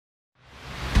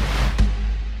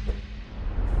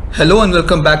Hello and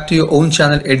welcome back to your own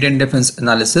channel Indian Defense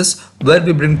Analysis, where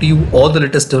we bring to you all the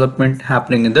latest development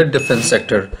happening in the defense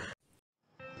sector.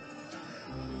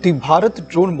 The Bharat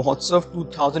Drone Mahaotsav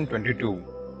 2022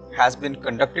 has been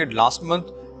conducted last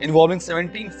month, involving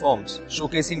 17 firms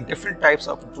showcasing different types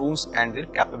of drones and their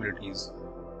capabilities.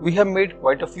 We have made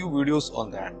quite a few videos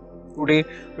on that. Today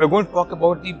we are going to talk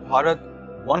about the Bharat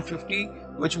 150,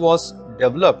 which was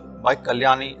developed by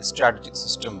Kalyani Strategic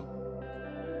Systems.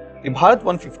 The Bharat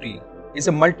 150 is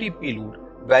a multi-payload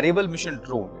variable mission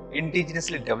drone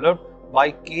indigenously developed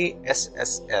by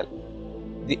KSSL.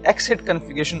 The X-hit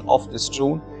configuration of this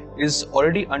drone is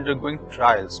already undergoing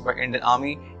trials by Indian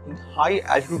Army in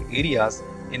high-altitude areas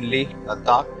in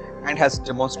Leh-Ladakh and has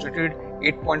demonstrated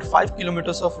 8.5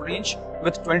 kilometers of range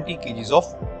with 20 kg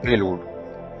of payload.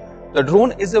 The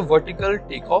drone is a vertical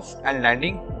takeoff and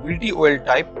landing VTOL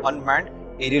type unmanned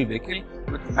aerial vehicle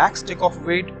with max takeoff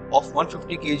weight of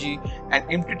 150 kg and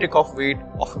empty takeoff weight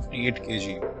of 58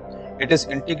 kg. It is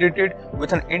integrated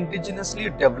with an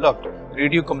indigenously developed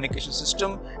radio communication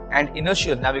system and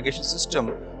inertial navigation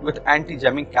system with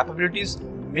anti-jamming capabilities,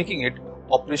 making it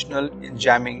operational in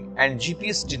jamming and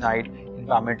GPS-denied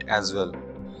environment as well.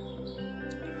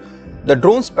 The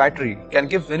drone's battery can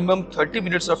give minimum 30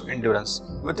 minutes of endurance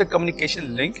with a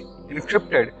communication link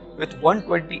encrypted with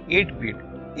 128-bit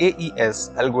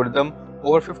AES algorithm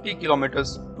over 50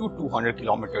 kilometers to 200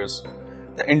 kilometers.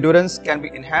 The endurance can be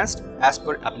enhanced as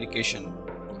per application.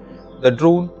 The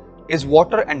drone is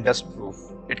water and dust proof.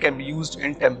 It can be used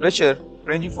in temperature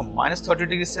ranging from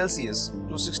 -30°C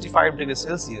to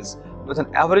 65°C with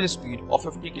an average speed of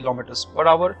 50 kilometers per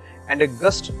hour and a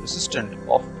gust resistant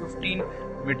of 15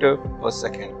 meters per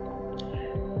second.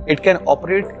 It can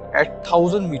operate at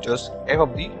 1000 meters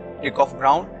above the takeoff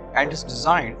ground and is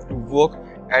designed to work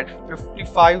at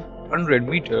 5500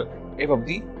 meters above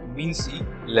the mean sea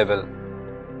level.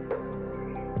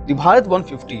 The Bharat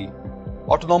 150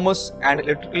 autonomous and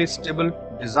electrically stable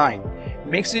design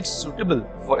makes it suitable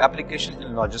for application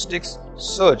in logistics,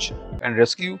 search and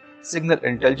rescue, signal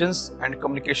intelligence and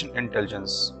communication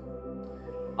intelligence,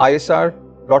 ISR,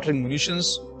 loitering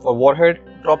munitions for warhead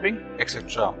dropping,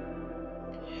 etc.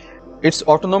 Its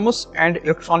autonomous and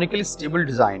electronically stable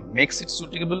design makes it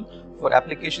suitable for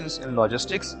applications in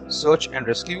logistics, search and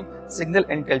rescue, signal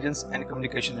intelligence and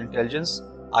communication intelligence,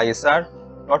 ISR,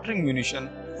 loitering munition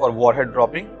for warhead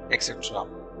dropping, etc.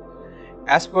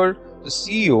 As per the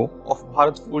CEO of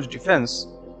Bharat Forge Defense,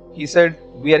 he said,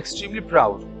 "We are extremely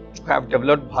proud to have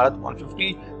developed Bharat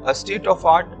 150, a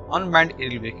state-of-art unmanned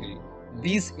aerial vehicle.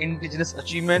 These indigenous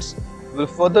achievements will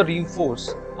further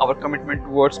reinforce our commitment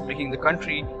towards making the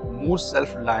country more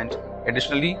self-reliant.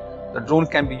 Additionally, the drone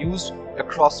can be used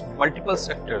across multiple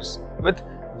sectors with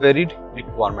varied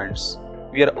requirements.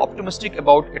 We are optimistic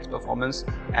about its performance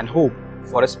and hope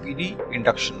for a speedy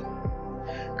induction."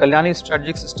 Kalyani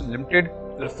Strategic Systems Limited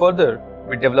will further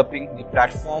be developing the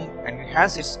platform and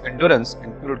enhance its endurance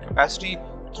and payload capacity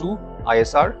through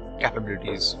ISR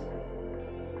capabilities.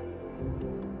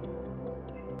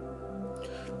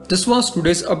 This was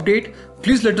today's update.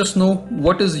 Please let us know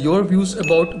what is your views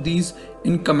about these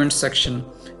in comment section.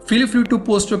 Feel free to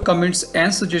post your comments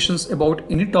and suggestions about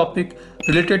any topic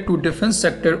related to defense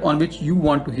sector on which you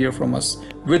want to hear from us.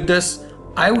 With this,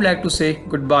 I would like to say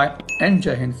goodbye and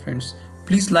Jai Hind friends.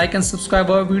 Please like and subscribe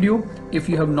our video if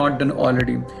you have not done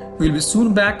already. We will be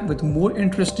soon back with more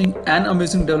interesting and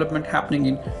amazing development happening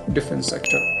in defense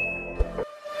sector.